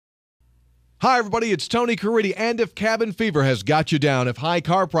Hi, everybody. It's Tony Caridi. And if cabin fever has got you down, if high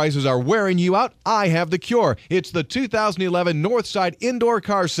car prices are wearing you out, I have the cure. It's the 2011 Northside Indoor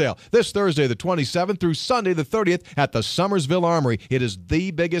Car Sale. This Thursday, the 27th through Sunday, the 30th at the Summersville Armory. It is the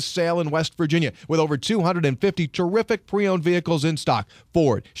biggest sale in West Virginia with over 250 terrific pre-owned vehicles in stock.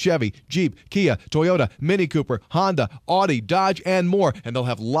 Ford, Chevy, Jeep, Kia, Toyota, Mini Cooper, Honda, Audi, Dodge, and more. And they'll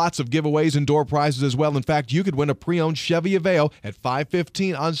have lots of giveaways and door prizes as well. In fact, you could win a pre-owned Chevy Aveo at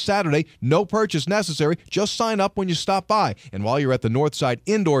 $515 on Saturday. No purchase necessary. Just sign up when you stop by. And while you're at the Northside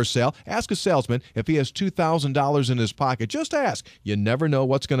Indoor Sale, ask a salesman if he has $2,000 in his pocket. Just ask. You never know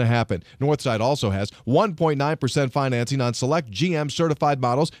what's going to happen. Northside also has 1.9% financing on select GM certified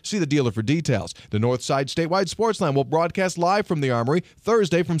models. See the dealer for details. The Northside Statewide Sportsline will broadcast live from the Armory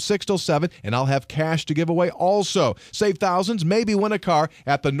Thursday from 6 till 7, and I'll have cash to give away also. Save thousands, maybe win a car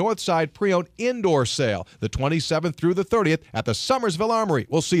at the Northside Pre-Owned Indoor Sale, the 27th through the 30th at the Summersville Armory.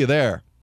 We'll see you there.